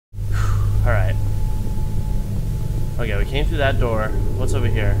Alright. Okay, we came through that door. What's over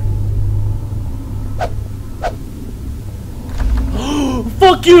here?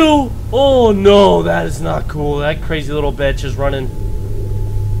 Fuck you! Oh no, that is not cool. That crazy little bitch is running.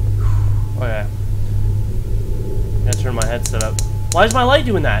 Okay. Gotta turn my headset up. Why is my light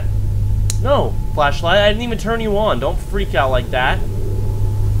doing that? No, flashlight. I didn't even turn you on. Don't freak out like that.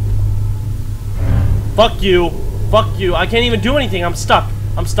 Fuck you. Fuck you. I can't even do anything. I'm stuck.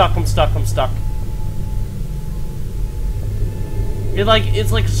 I'm stuck. I'm stuck. I'm stuck.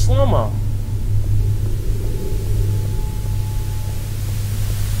 It's like slow-mo.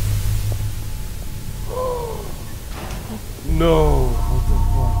 No. What the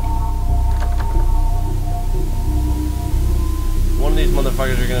fuck? One of these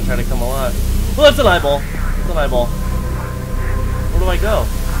motherfuckers are gonna try to come alive. Well, that's an eyeball. That's an eyeball. Where do I go?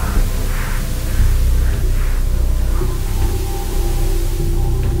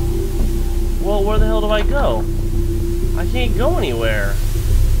 Well, where the hell do I go? I can't go anywhere.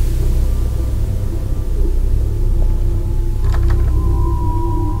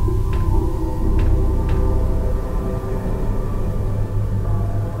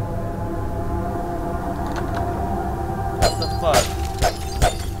 What the fuck?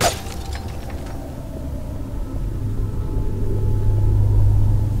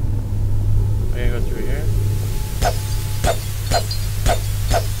 I gotta go through here.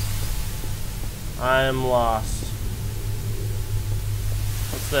 I'm lost.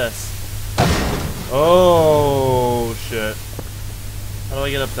 What's this? Oh shit. How do I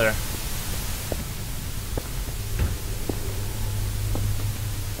get up there?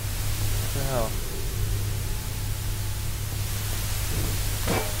 What the hell?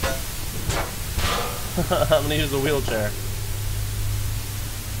 I'm gonna use the wheelchair.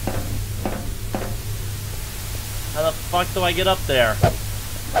 How the fuck do I get up there?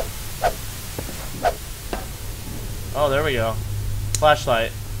 Oh, there we go.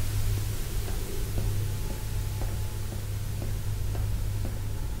 Flashlight.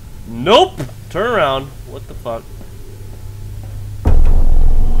 Nope! Turn around. What the fuck?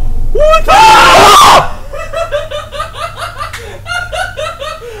 What the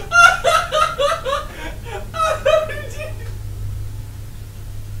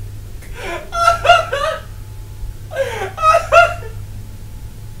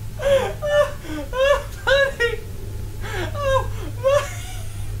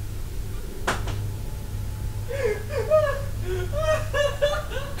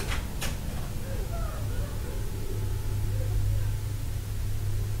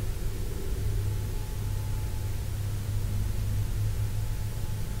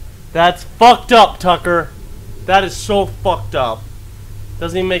That's fucked up, Tucker. That is so fucked up.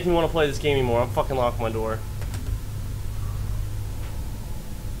 Doesn't even make me want to play this game anymore. I'm fucking locking my door.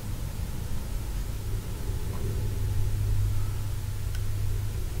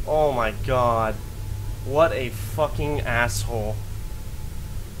 Oh my god. What a fucking asshole.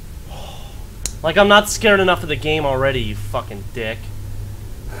 Like I'm not scared enough of the game already, you fucking dick.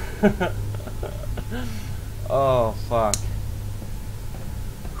 Oh fuck.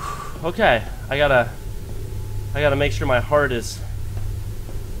 Okay, I gotta make sure my heart is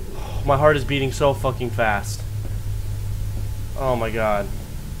beating so fucking fast. Oh my god.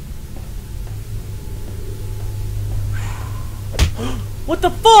 What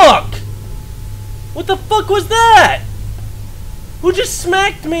the fuck? What the fuck was that? Who just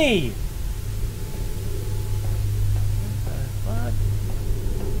smacked me? What the fuck?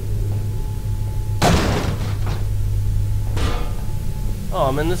 Oh,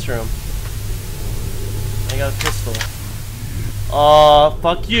 I'm in this room. I got a pistol.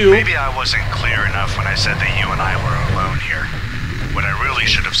 Fuck you. Maybe I wasn't clear enough when I said that you and I were alone here. What I really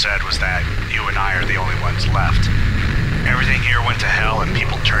should have said was that you and I are the only ones left. Everything here went to hell and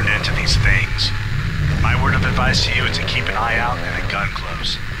people turned into these things. My word of advice to you is to keep an eye out and a gun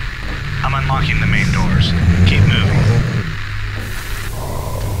close. I'm unlocking the main doors. Keep moving.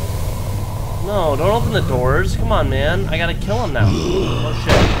 No, don't open the doors. Come on, man. I gotta kill him now. Oh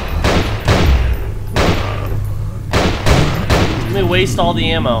shit. Let me waste all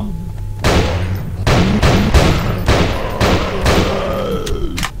the ammo.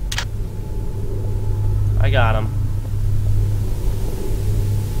 I got him.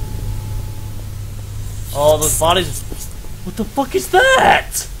 Oh, those bodies. What the fuck is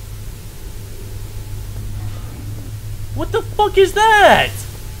that? What the fuck is that?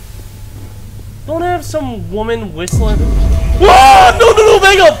 Don't have some woman whistling. Whoa! No, no, no,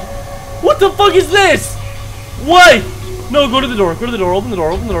 back up! What the fuck is this? What? No, go to the door. Go to the door. Open the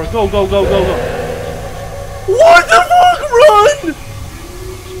door. Open the door. Go, go, go, go, go. What the fuck? Run!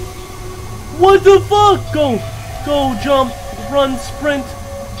 What the fuck? Go, jump, run, sprint.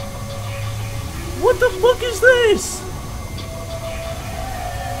 What the fuck is this?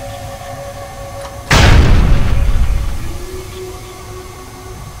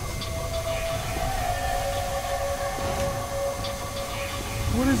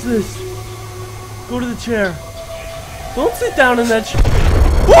 What is this? Go to the chair. Don't sit down in that chair.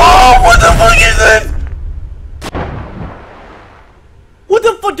 Whoa! What the fuck is this? What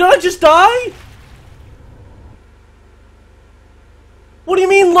the fuck? Did I just die? What do you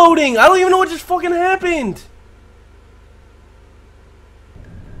mean loading? I don't even know what just fucking happened.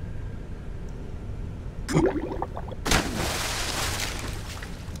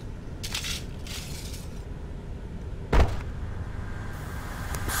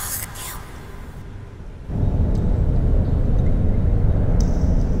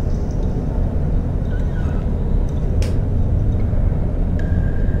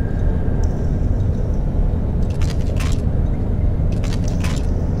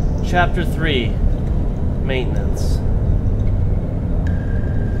 Chapter 3, maintenance.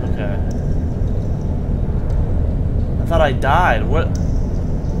 Okay. I thought I died. What?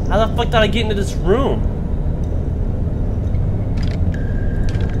 How the fuck did I get into this room?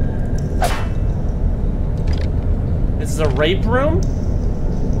 This is a rape room?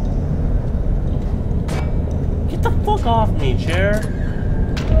 Get the fuck off me, chair.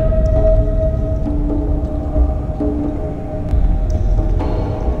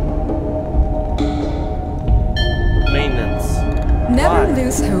 Never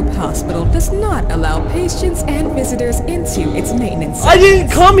Lose Hope Hospital does not allow patients and visitors into its maintenance centers. I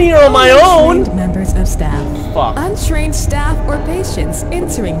didn't come here on my own! Untrained members of staff. Fuck. Untrained staff or patients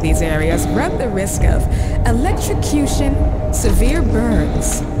entering these areas run the risk of electrocution, severe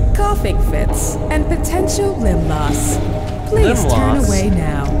burns, coughing fits, and potential limb loss. Please turn away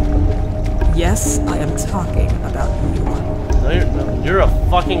now. Yes, I am talking about you. No, you're a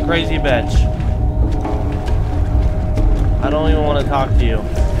fucking crazy bitch. I don't even want to talk to you.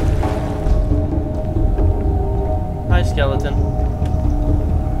 Hi, skeleton.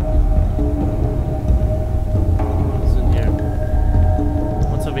 What's in here?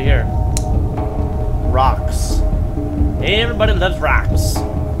 What's over here? Rocks. Everybody loves rocks.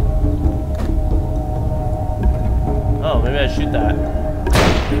 Oh, maybe I shoot that.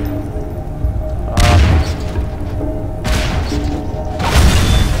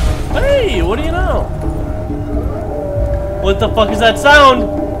 Hey, what do you know? What the fuck is that sound?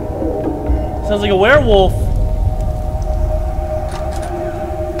 Sounds like a werewolf.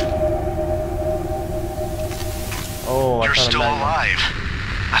 Oh, you're still alive.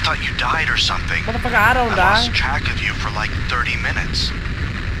 I thought you died or something. Motherfucker, I don't die. I lost track of you for like 30 minutes.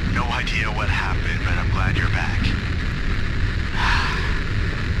 No idea what happened, but I'm glad you're back.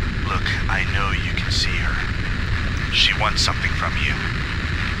 Look, I know you can see her. She wants something from you.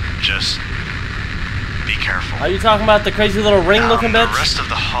 Just be careful. Are you talking about the crazy little ring-looking bitch? The rest of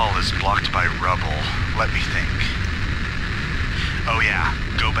the hall is blocked by rubble. Let me think. Oh yeah,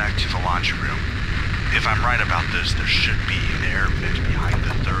 go back to the laundry room. If I'm right about this, there should be an air vent behind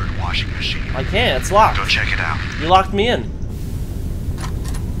the third washing machine. I can't, it's locked. Go check it out. You locked me in.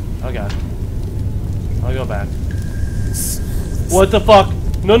 Okay. I'll go back. What the fuck?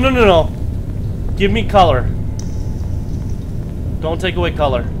 No, no, no, no. Give me color. Don't take away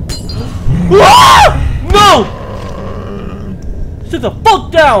color. Ah! No! Sit the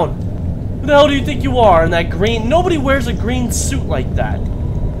fuck down! Who the hell do you think you are in that green? Nobody wears a green suit like that.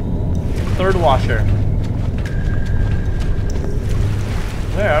 Third washer.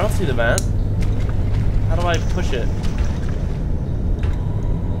 Where? I don't see the vent. How do I push it?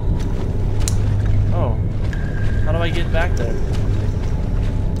 Oh. How do I get back there?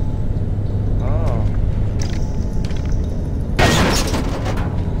 Oh.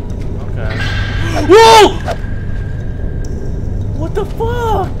 Okay. Whoa! What the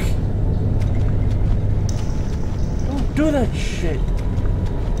fuck? Don't do that shit.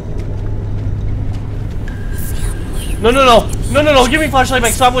 No, no, no. No, no, no. Give me flashlight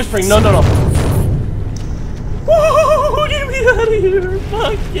back. Stop whispering. No, no, no. Whoa! Get me out of here.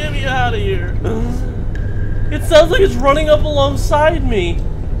 Fuck, get me out of here. It sounds like it's running up alongside me.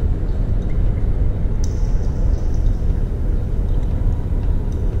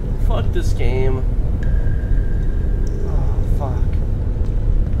 Fuck this game. Oh, fuck.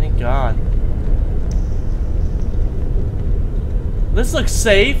 Thank God. This looks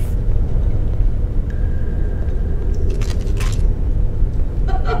safe.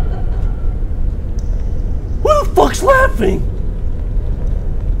 Who the fuck's laughing?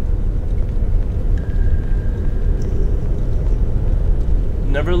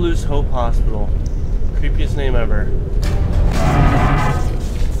 Never Lose Hope Hospital. Creepiest name ever.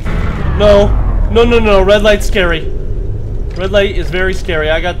 No. No, no, no. Red light's scary. Red light is very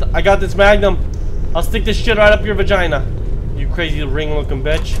scary. I got this Magnum. I'll stick this shit right up your vagina. You crazy ring-looking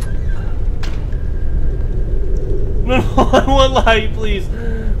bitch. No, no, I want light, please.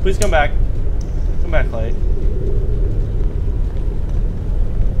 Please come back. Come back, light.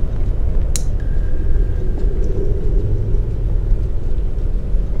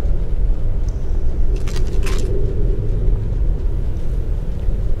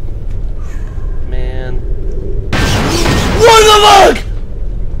 Man. What the fuck?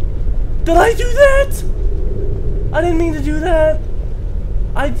 Did I do that? I didn't mean to do that.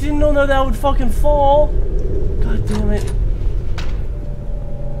 I didn't know that that would fucking fall. God damn it.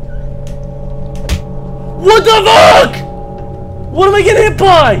 What the fuck? What am I getting hit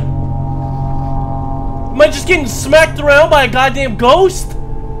by? Am I just getting smacked around by a goddamn ghost?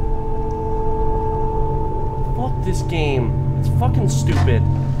 Fuck this game. It's fucking stupid.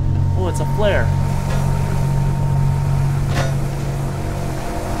 Oh, it's a flare.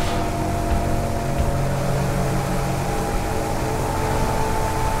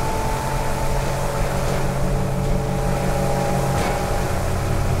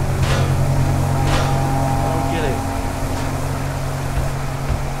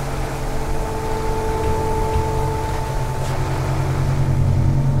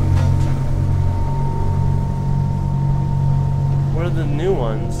 The new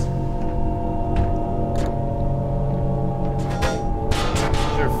ones.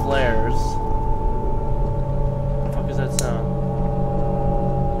 These are flares. What the fuck is that sound?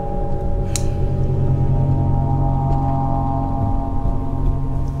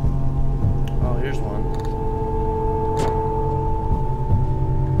 Oh, here's one.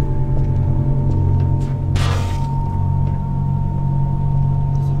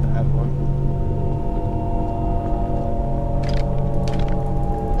 This is a bad one.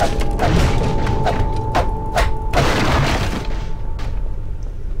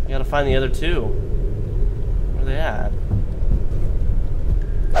 Find the other two. Where are they at?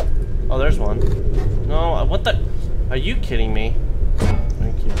 Oh, there's one. No, what the? Are you kidding me?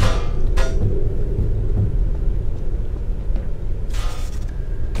 Thank you.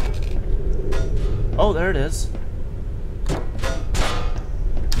 Oh, there it is.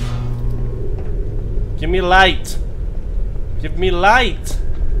 Give me light. Give me light.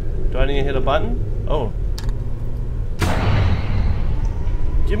 Do I need to hit a button? Oh.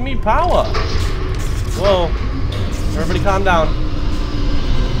 Give me power! Whoa. Everybody calm down.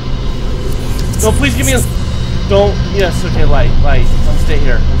 No, please give me a... Don't... Yes, okay, light. I'm gonna stay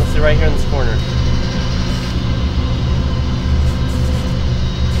here. I'm gonna stay right here in this corner.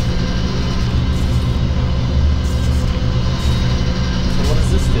 So what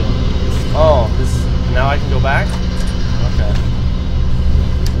does this do? Oh, this... Now I can go back? Okay.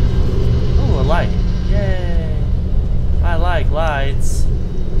 Ooh, a light. Yay! I like lights.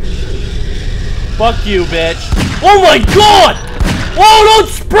 Fuck you, bitch. Oh my god! Oh, don't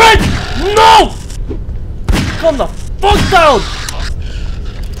sprint! No! Calm the fuck down!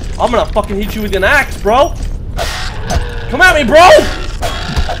 I'm gonna fucking hit you with an axe, bro! Come at me, bro!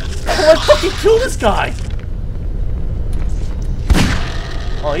 How do I fucking kill this guy?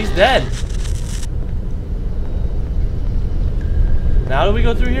 Oh, he's dead. Now do we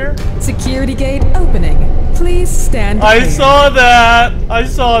go through here? Security gate opening. Please stand clear. I saw that! I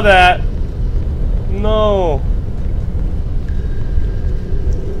saw that! No.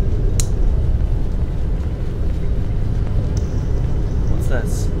 What's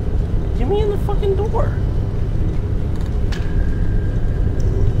this? Get me in the fucking door.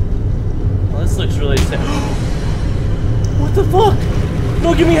 Well, this looks really sick. What the fuck?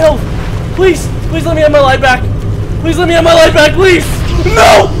 No, give me health. Please, please let me have my light back. Please let me have my light back, please.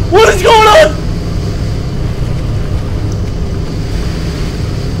 No! What is going on?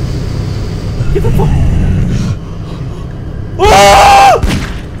 Get the fuck. Ah!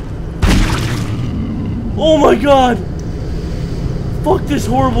 Oh my god! Fuck this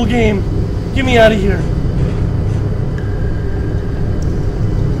horrible game. Get me out of here.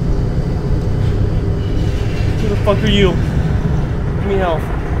 Who the fuck are you? Give me health.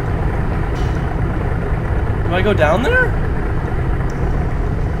 Do I go down there?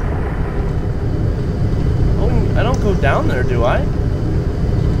 Oh, I don't go down there, do I?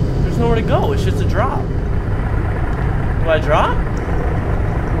 There's nowhere to go. It's just a drop. Do I drop?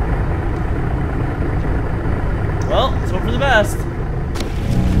 Well, let's hope for the best.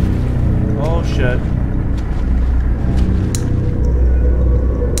 Oh shit.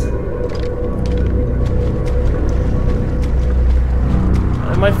 I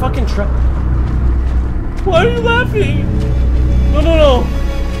fucking trap? Why are you laughing? No, no,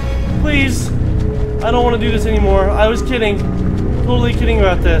 no. Please. I don't want to do this anymore. I was kidding. Totally kidding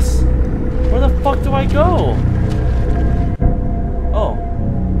about this. Where the fuck do I go?